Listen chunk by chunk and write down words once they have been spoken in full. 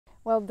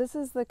Well, this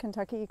is the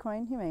Kentucky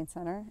Equine Humane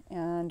Center,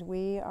 and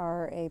we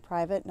are a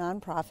private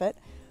nonprofit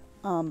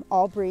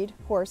all-breed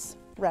horse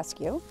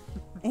rescue.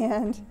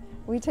 And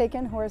we take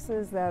in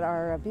horses that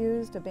are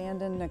abused,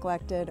 abandoned,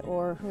 neglected,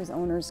 or whose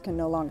owners can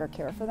no longer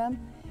care for them.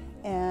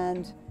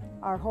 And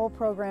our whole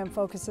program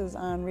focuses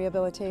on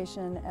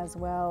rehabilitation as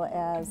well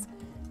as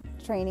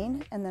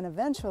training, and then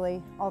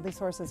eventually all these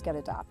horses get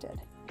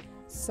adopted.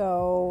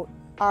 So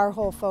our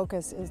whole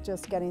focus is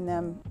just getting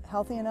them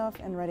healthy enough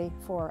and ready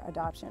for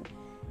adoption.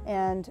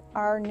 And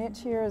our niche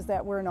here is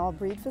that we're an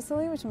all-breed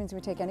facility, which means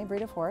we take any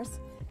breed of horse,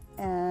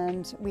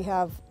 and we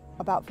have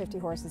about 50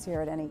 horses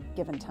here at any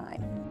given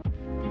time.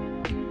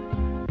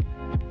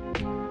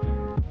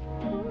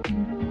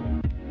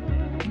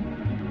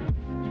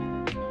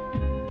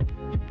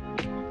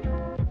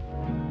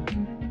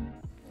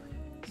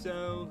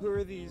 So who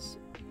are these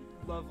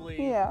lovely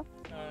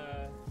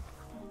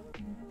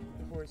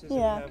horses that we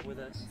have with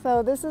us?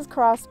 So this is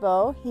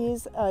Crossbow.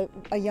 He's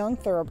a young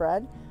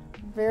thoroughbred.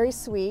 Very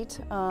sweet,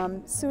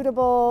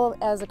 suitable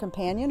as a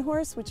companion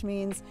horse, which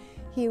means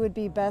he would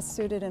be best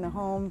suited in a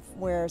home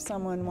where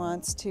someone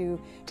wants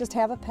to just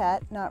have a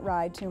pet, not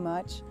ride too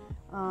much.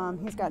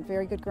 He's got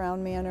very good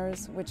ground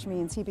manners, which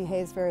means he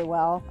behaves very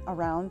well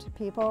around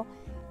people,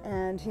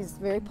 and he's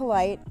very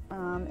polite,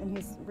 and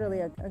he's really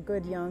a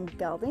good young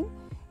gelding.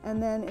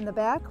 And then in the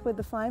back with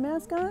the fly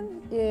mask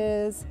on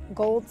is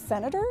Gold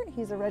Senator.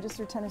 He's a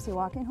registered Tennessee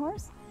walking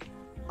horse.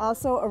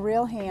 Also a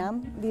real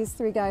ham. These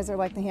three guys are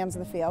like the hams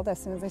of the field.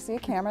 As soon as they see a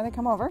camera, they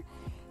come over.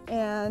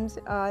 And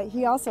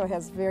he also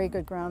has very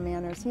good ground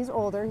manners. He's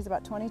older, he's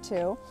about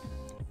 22.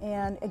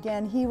 And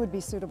again, he would be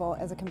suitable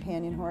as a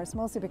companion horse,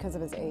 mostly because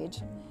of his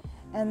age.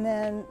 And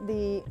then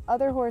the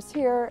other horse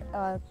here,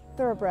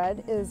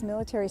 thoroughbred, is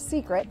Military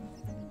Secret.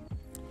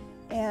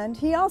 And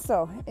he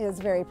also is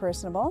very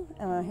personable,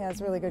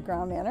 has really good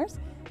ground manners,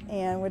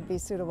 and would be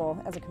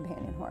suitable as a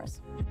companion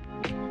horse.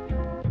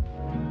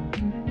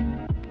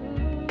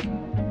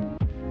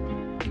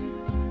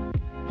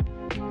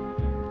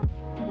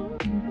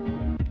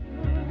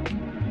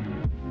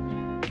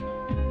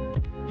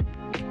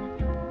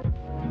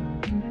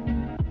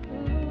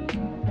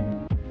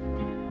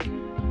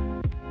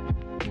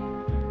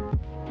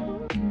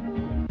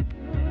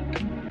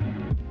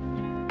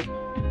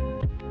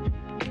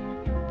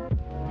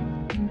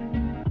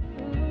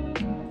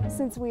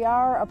 Since we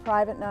are a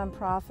private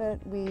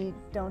nonprofit, we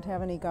don't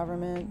have any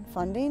government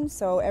funding,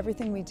 so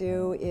everything we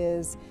do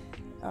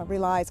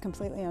relies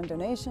completely on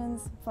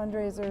donations,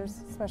 fundraisers,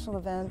 special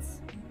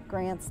events,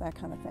 grants, that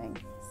kind of thing.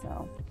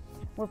 So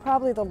we're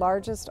probably the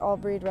largest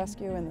all-breed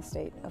rescue in the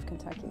state of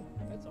Kentucky.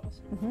 That's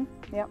awesome.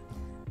 Yep.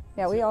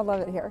 Yeah, we all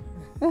love it here.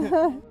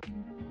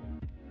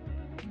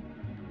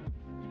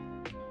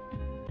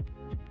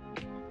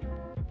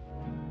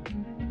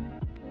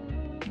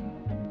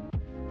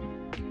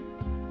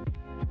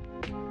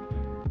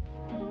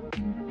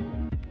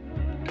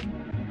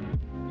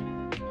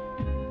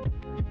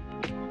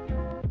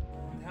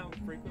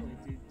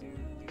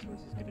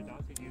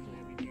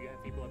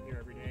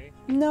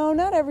 No,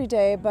 not every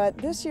day, but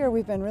this year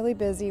we've been really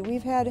busy.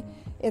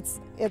 It's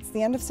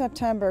the end of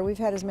September. We've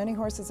had as many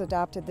horses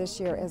adopted this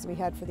year as we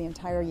had for the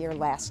entire year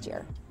last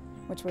year,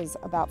 which was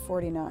about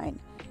 49.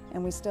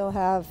 And we still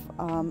have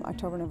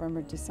October,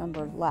 November,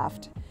 December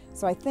left.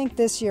 So I think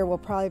this year will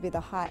probably be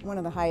one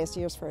of the highest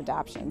years for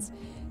adoptions.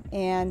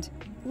 And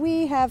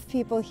we have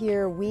people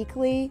here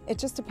weekly. It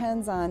just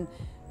depends on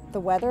the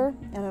weather,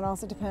 and it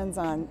also depends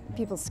on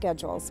people's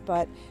schedules.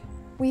 But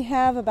we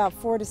have about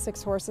 4 to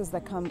 6 horses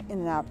that come in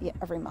and out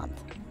every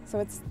month. So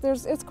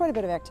it's quite a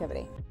bit of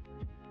activity.